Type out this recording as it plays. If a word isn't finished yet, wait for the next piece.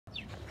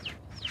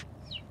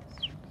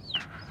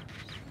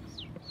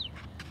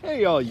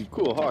Hey, all you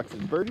cool hawks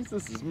and birdies.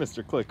 This is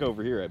Mr. Click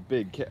over here at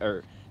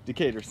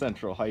Decatur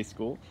Central High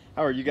School.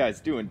 How are you guys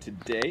doing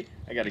today?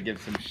 I got to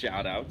give some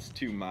shout outs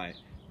to my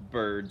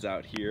birds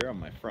out here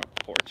on my front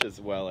porch, as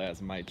well as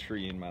my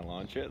tree in my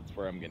lawn chair. That's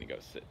where I'm going to go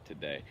sit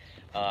today.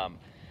 A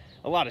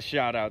lot of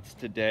shout outs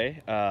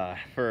today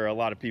for a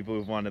lot of people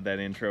who've wanted that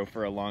intro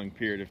for a long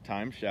period of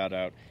time. Shout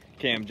out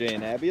Cam, Jay,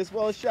 and Abby, as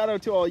well as shout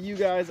out to all you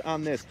guys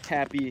on this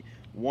happy,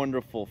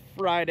 wonderful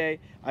Friday.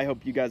 I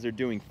hope you guys are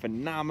doing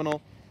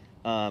phenomenal.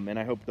 And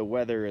I hope the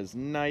weather is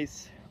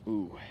nice.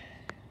 Ooh,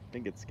 I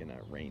think it's gonna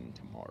rain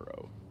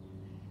tomorrow.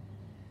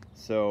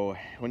 So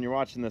when you're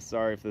watching this,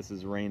 sorry if this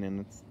is raining.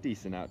 It's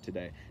decent out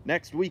today.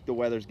 Next week the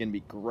weather's gonna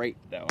be great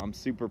though. I'm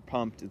super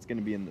pumped. It's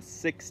gonna be in the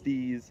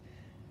 60s.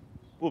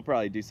 We'll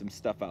probably do some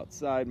stuff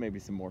outside, maybe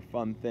some more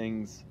fun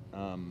things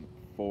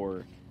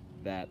for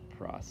that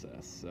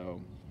process.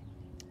 So,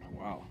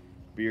 wow,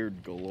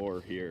 beard galore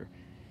here.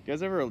 You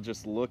guys ever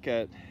just look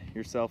at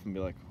yourself and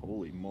be like,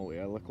 holy moly,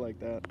 I look like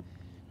that?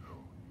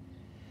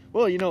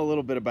 Well, you know a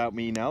little bit about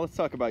me now. Let's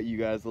talk about you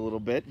guys a little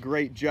bit.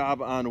 Great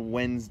job on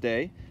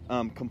Wednesday,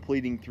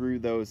 completing through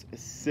those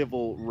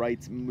civil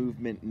rights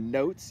movement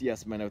notes.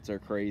 Yes, my notes are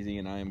crazy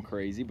and I am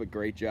crazy, but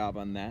great job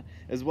on that.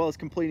 As well as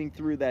completing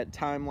through that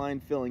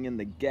timeline, filling in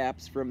the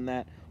gaps from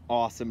that.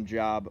 Awesome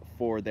job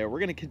for there. We're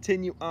going to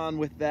continue on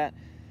with that.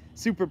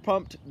 Super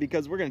pumped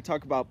because we're going to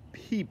talk about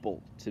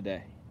people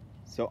today.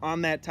 So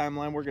on that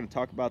timeline, we're going to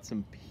talk about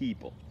some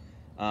people.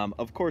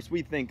 Of course,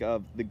 we think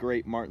of the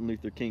great Martin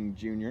Luther King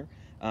Jr.,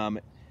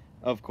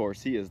 of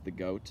course, he is the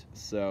GOAT.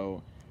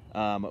 So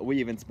we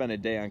even spent a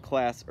day on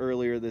class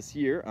earlier this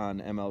year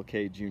on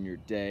MLK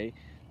Jr. Day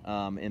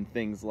and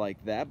things like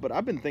that. But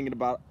I've been thinking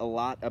a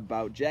lot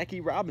about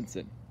Jackie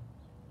Robinson.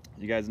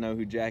 You guys know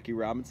who Jackie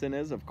Robinson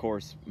is? Of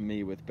course,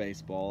 me with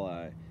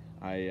baseball.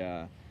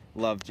 I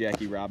love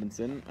Jackie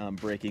Robinson,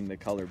 breaking the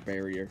color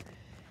barrier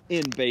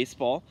in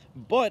baseball.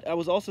 But I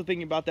was also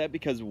thinking about that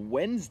because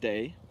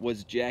Wednesday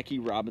was Jackie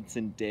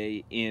Robinson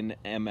Day in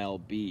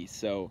MLB.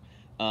 So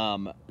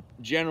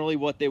generally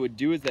what they would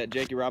do is that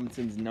Jackie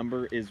Robinson's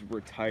number is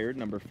retired.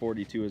 Number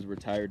 42 is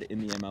retired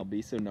in the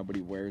MLB, so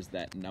nobody wears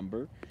that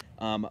number.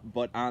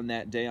 But on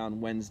that day, on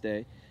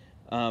Wednesday,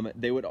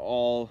 they would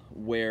all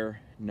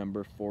wear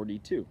number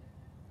 42.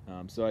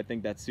 So I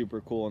think that's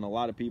super cool, and a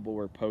lot of people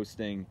were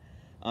posting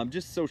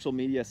just social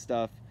media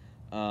stuff,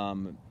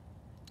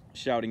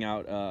 shouting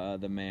out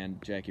the man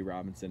Jackie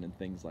Robinson and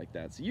things like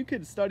that. So you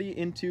could study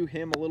into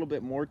him a little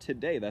bit more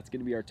today. That's going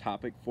to be our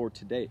topic for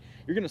today.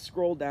 You're going to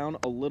scroll down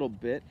a little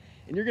bit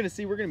and you're going to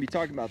see we're going to be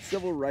talking about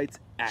civil rights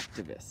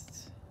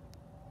activists.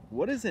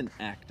 What is an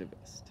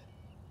activist?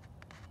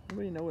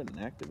 Anybody know what an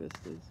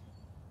activist is?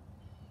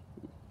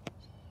 Ooh,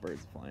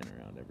 birds flying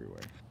around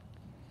everywhere.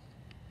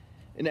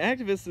 An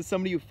activist is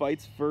somebody who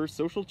fights for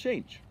social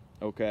change.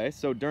 Okay,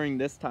 so during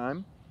this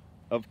time,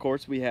 of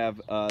course, we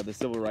have the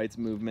civil rights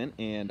movement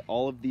and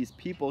all of these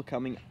people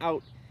coming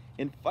out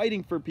and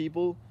fighting for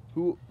people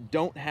who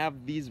don't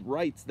have these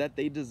rights that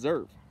they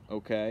deserve,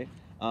 okay?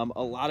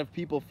 A lot of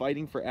people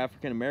fighting for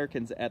African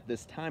Americans at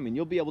this time, and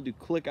you'll be able to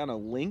click on a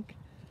link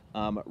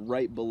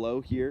right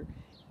below here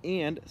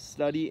and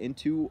study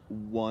into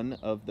one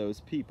of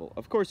those people.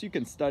 Of course, you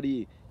can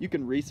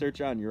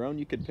research on your own.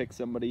 You could pick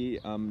somebody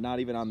not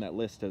even on that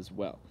list as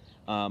well.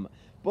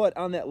 But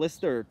on that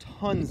list, there are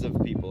tons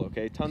of people,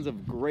 okay? Tons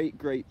of great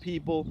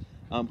people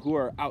who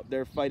are out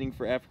there fighting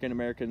for African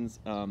Americans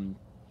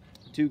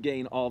to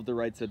gain all of the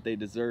rights that they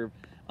deserve,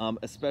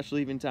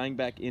 especially even tying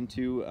back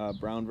into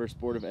Brown versus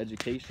Board of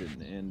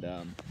Education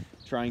and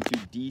trying to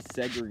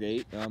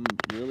desegregate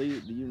really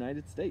the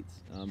United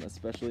States,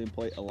 especially in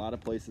a lot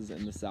of places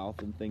in the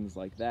South and things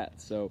like that.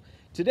 So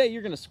today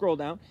you're going to scroll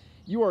down.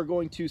 You are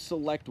going to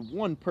select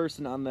one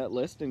person on that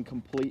list and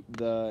complete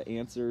the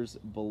answers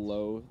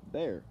below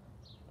there.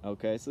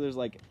 Okay, so there's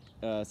like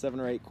 7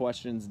 or 8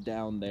 questions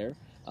down there.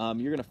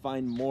 You're going to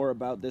find more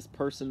about this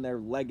person, their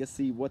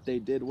legacy, what they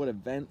did, what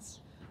events,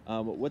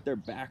 what their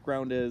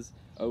background is,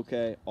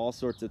 okay, all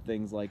sorts of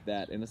things like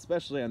that. And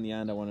especially on the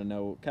end, I want to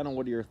know kind of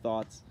what are your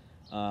thoughts,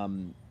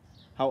 how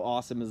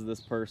awesome is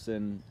this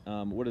person,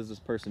 what does this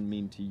person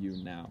mean to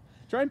you now?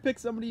 Try and pick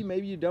somebody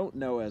maybe you don't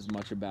know as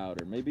much about,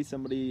 or maybe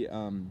somebody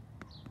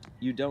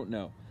you don't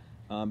know.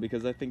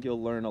 Because I think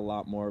you'll learn a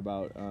lot more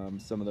about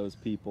some of those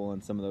people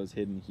and some of those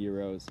hidden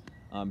heroes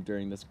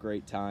during this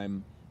great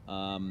time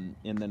in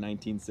the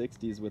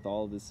 1960s with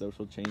all of this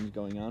social change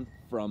going on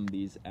from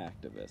these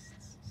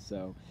activists.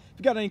 So if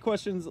you got any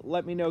questions,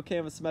 let me know.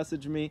 Canvas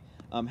message me.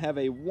 Have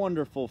a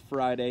wonderful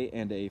Friday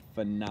and a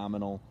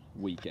phenomenal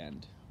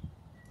weekend.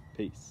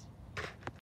 Peace.